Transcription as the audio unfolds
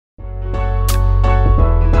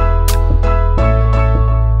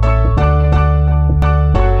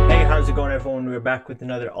back with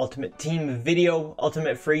another Ultimate Team video.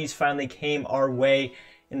 Ultimate Freeze finally came our way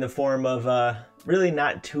in the form of really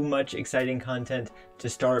not too much exciting content to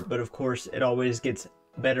start, but of course it always gets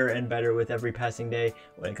better and better with every passing day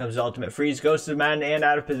when it comes to Ultimate Freeze. Ghosts of Madden and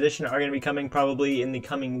Out of Position are going to be coming probably in the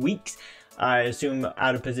coming weeks. I assume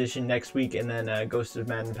Out of Position next week, and then Ghosts of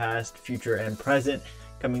Madden Past, Future, and Present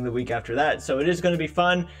coming the week after that. So it is going to be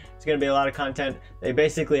fun. It's going to be a lot of content. They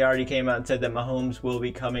basically already came out and said that Mahomes will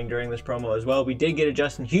be coming during this promo as well. We did get a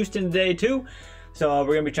Justin Houston today too. So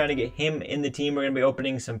we're going to be trying to get him in the team. We're going to be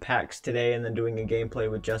opening some packs today and then doing a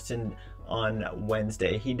gameplay with Justin on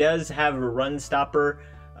Wednesday. He does have a run stopper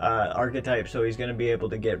archetype, so he's going to be able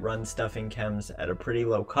to get run stuffing chems at a pretty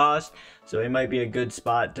low cost. So it might be a good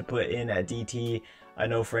spot to put in at DT. I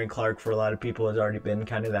know Frank Clark for a lot of people has already been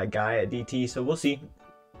kind of that guy at DT, so we'll see.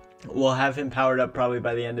 We'll have him powered up probably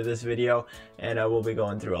by the end of this video, and we'll be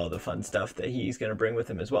going through all the fun stuff that he's going to bring with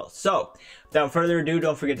him as well. So, without further ado,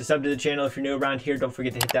 don't forget to sub to the channel. If you're new around here, don't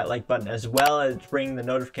forget to hit that like button as well as ring the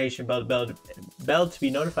notification bell to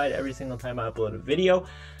be notified every single time I upload a video.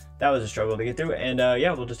 That was a struggle to get through, and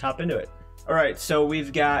yeah, we'll just hop into it. Alright, so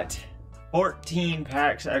we've got 14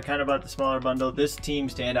 packs. I kind of bought the smaller bundle. This team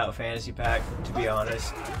standout fantasy pack, to be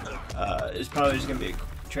honest, is probably just going to be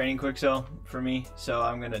a training quick sell for me, so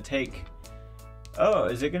I'm gonna take, oh,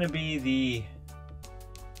 is it gonna be the,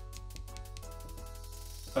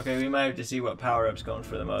 okay, we might have to see what power-up's going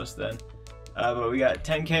for the most then, but we got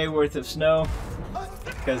 10k worth of snow,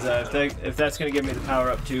 because if that's gonna give me the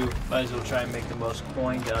power-up too, might as well try and make the most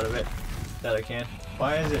coins out of it that I can.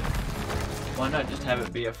 Why not just have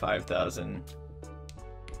it be a 5,000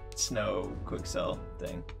 snow quick sell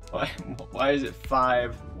thing? Why is it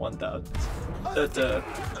 1,000? That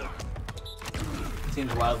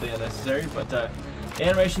seems wildly unnecessary, but the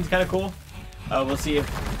animation's kind of cool. We'll see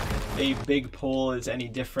if a big pull is any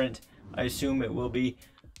different. I assume it will be.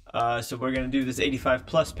 So we're gonna do this 85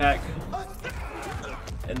 plus pack,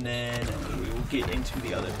 and then we will get into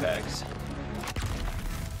the other packs.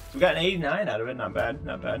 We got an 89 out of it. Not bad,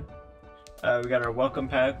 not bad. We got our welcome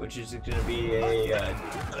pack, which is going to be a, I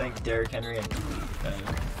think, Derrick Henry and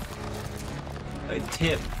a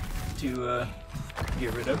tip to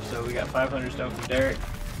get rid of. So we got 500 stuff from Derrick.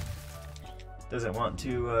 Doesn't want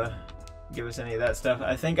to give us any of that stuff.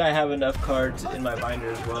 I think I have enough cards in my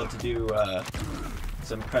binder as well to do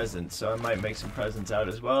some presents, so I might make some presents out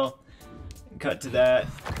as well. And cut to that.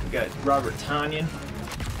 We got Robert Tonyan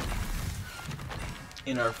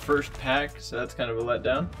in our first pack, so that's kind of a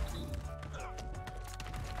letdown.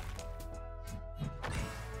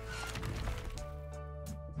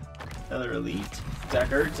 Another elite. Zach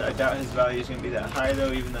Ertz. I doubt his value is going to be that high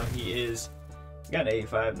though, even though he is, got an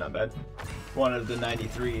 85, not bad. One of the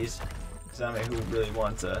 93s, because I mean, who really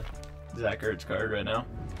wants a Zach Ertz card right now?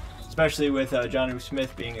 Especially with Jonnu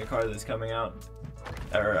Smith being a card that's coming out,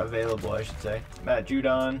 or available I should say. Matt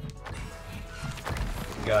Judon.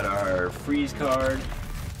 We got our freeze card.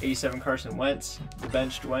 87 Carson Wentz, the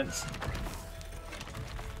benched Wentz.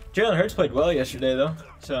 Jalen Hurts played well yesterday though,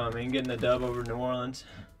 so I mean, getting a dub over New Orleans.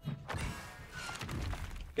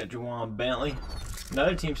 Got Juwan Bentley,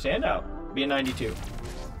 another team standout, be a 92.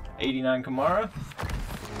 89 Kamara.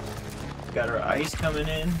 Got our ice coming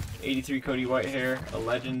in. 83 Cody Whitehair, a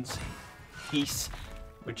Legends piece,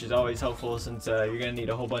 which is always helpful since you're gonna need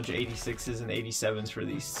a whole bunch of 86s and 87s for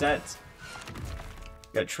these sets.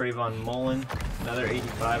 Got Trayvon Mullen, another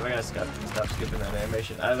 85. I gotta stop skipping that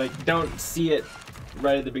animation. I don't see it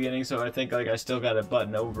right at the beginning, so I think I still got a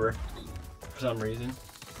button over for some reason.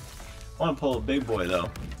 I want to pull a big boy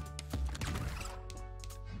though.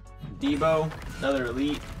 Debo, another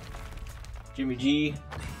elite. Jimmy G,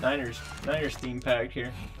 Niners theme pack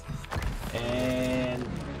here. And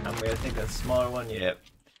I'm gonna think a smaller one. Yep.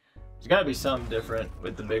 There's gotta be something different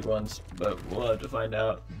with the big ones, but we'll have to find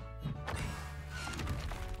out.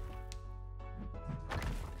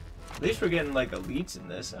 At least we're getting like elites in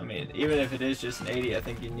this. I mean, even if it is just an 80, I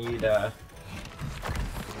think you need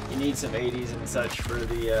some 80s and such for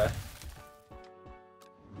you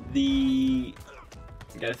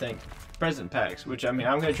gotta think present packs, which I mean,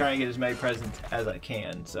 I'm gonna try and get as many presents as I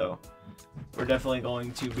can. So we're definitely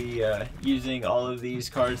going to be using all of these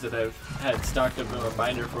cards that I've had stocked up in my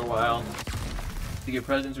binder for a while to get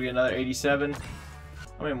presents. We got another 87. How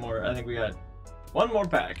many more? I think we got one more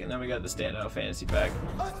pack, and then we got the standout fantasy pack,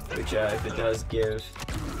 which if it does give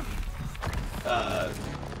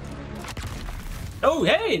oh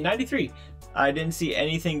hey, 93. I didn't see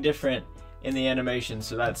anything different in the animation,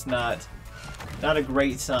 so that's not a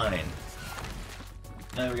great sign.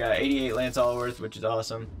 And we got 88 Lance Allworth, which is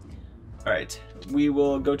awesome. Alright, we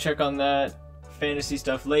will go check on that fantasy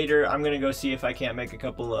stuff later. I'm gonna go see if I can't make a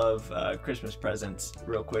couple of Christmas presents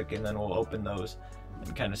real quick, and then we'll open those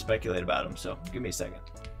and kind of speculate about them. So give me a second.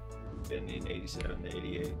 87 to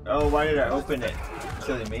 88. Oh, why did I open it?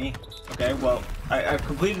 Silly me. Okay, well, I've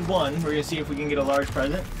completed one. We're gonna see if we can get a large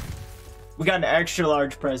present. We got an extra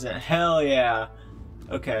large present. Hell yeah.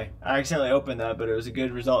 Okay, I accidentally opened that, but it was a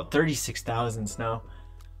good result. 36,000 snow.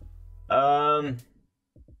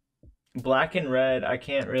 Black and red, I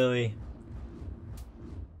can't really.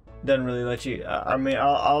 Doesn't really let you. I mean,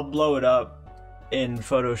 I'll blow it up in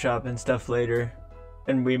Photoshop and stuff later,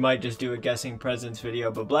 and we might just do a guessing presents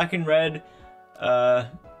video. But black and red,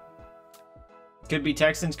 could be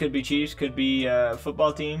Texans, could be Chiefs, could be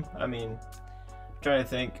football team. I mean, I'm trying to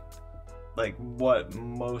think, like what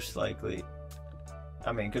most likely.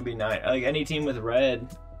 I mean, could be like any team with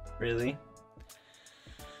red, really.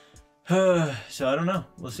 So I don't know.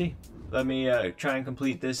 We'll see. Let me try and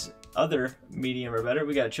complete this other medium or better.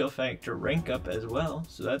 We got chill factor rank up as well,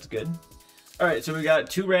 so that's good. All right, so we got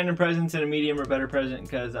 2 random presents and a medium or better present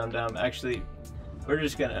because I'm dumb. Actually, we're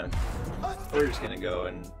just gonna go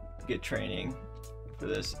and get training for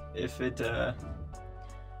this. If it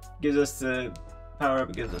gives us the power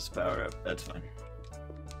up, it gives us the power up. That's fine.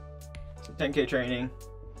 So 10K training,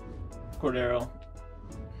 Cordero.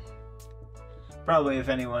 Probably, if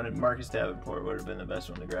anyone, Marcus Davenport would have been the best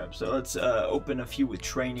one to grab. So let's open a few with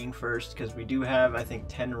training first, because we do have, I think,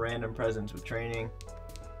 10 random presents with training.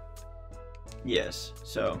 Yes,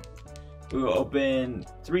 so we will open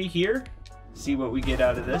 3 here, see what we get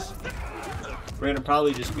out of this. We're gonna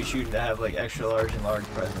probably just be shooting to have like extra large and large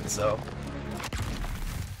presents. So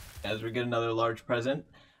as we get another large present,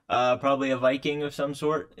 probably a Viking of some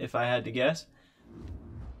sort, if I had to guess.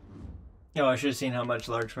 Oh, I should have seen how much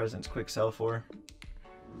large presents quick sell for.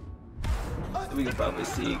 We can probably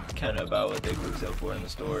see kind of about what they quick sell for in the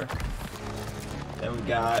store. Then we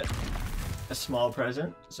got a small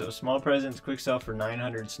present. So small presents quick sell for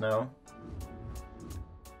 900 snow.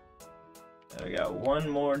 And we got one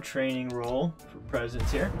more training roll for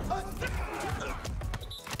presents here.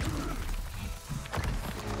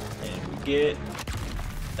 And we get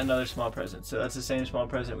another small present. So that's the same small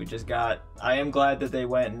present we just got. I am glad that they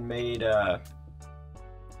went and made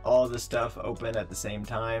all the stuff open at the same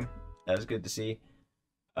time. That was good to see.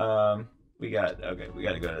 We got to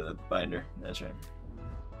go to the binder. That's right.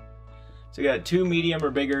 So we got 2 medium or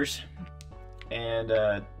biggers, and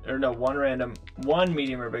or no, one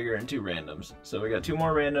medium or bigger and 2 randoms. So we got 2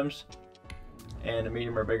 more randoms and a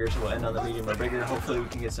medium or bigger. So we'll end on the medium or bigger. Hopefully we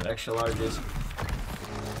can get some extra larges.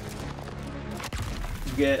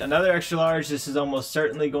 Get another extra large. This is almost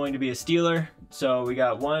certainly going to be a Steeler. So we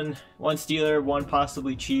got one Steeler, 1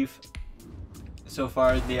 possibly Chief. So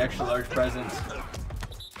far, the extra large presents.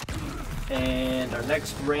 And our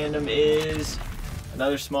next random is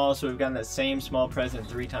another small. So we've gotten that same small present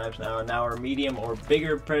 3 times now. And now our medium or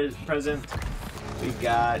bigger present, we've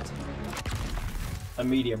got a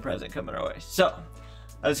medium present coming our way. So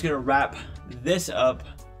that's gonna wrap this up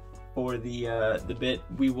for the bit.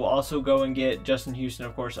 We will also go and get Justin Houston,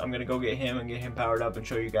 of course. I'm gonna go get him and get him powered up and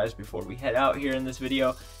show you guys before we head out here in this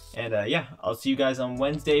video. And yeah, I'll see you guys on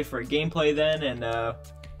Wednesday for a gameplay then, and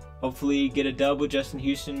hopefully get a dub with Justin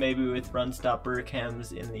Houston, maybe with run stopper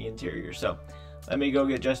chems in the interior. So let me go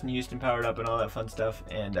get Justin Houston powered up and all that fun stuff,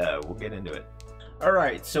 and we'll get into it. All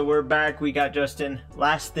right, so we're back. We got Justin.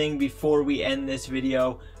 Last thing before we end this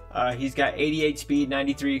video, he's got 88 speed,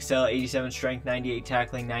 93 excel, 87 strength, 98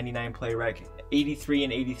 tackling, 99 play rec, 83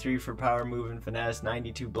 and 83 for power move and finesse,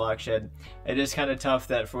 92 block shed. It is kind of tough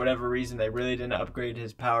that for whatever reason they really didn't upgrade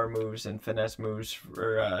his power moves and finesse moves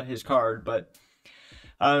for his card, but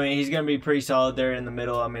I mean, he's going to be pretty solid there in the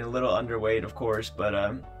middle. I mean, a little underweight, of course,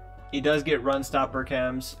 but he does get run stopper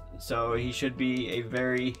chems, so he should be a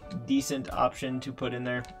very decent option to put in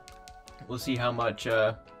there. We'll see how much.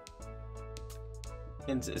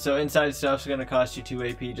 So inside stuff's going to cost you 2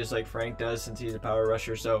 AP, just like Frank does, since he's a power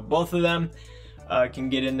rusher. So both of them can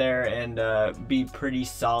get in there and be pretty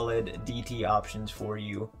solid DT options for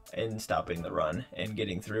you in stopping the run and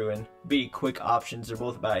getting through, and be quick options. They're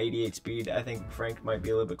both about 88 speed. I think Frank might be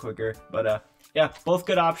a little bit quicker, but yeah, both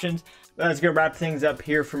good options. That's gonna wrap things up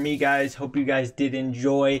here for me, guys. Hope you guys did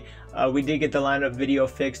enjoy. We did get the lineup video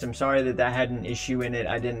fixed. I'm sorry that that had an issue in it.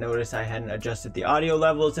 I didn't notice I hadn't adjusted the audio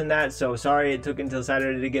levels in that, so sorry it took until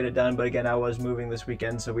Saturday to get it done. But again, I was moving this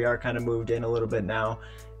weekend, so we are kind of moved in a little bit now,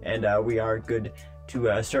 and we are good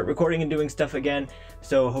to start recording and doing stuff again.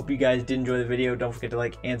 So hope you guys did enjoy the video. Don't forget to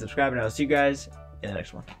like and subscribe, and I'll see you guys in the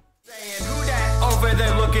next one. Saying who that over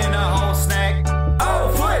there looking a whole snack?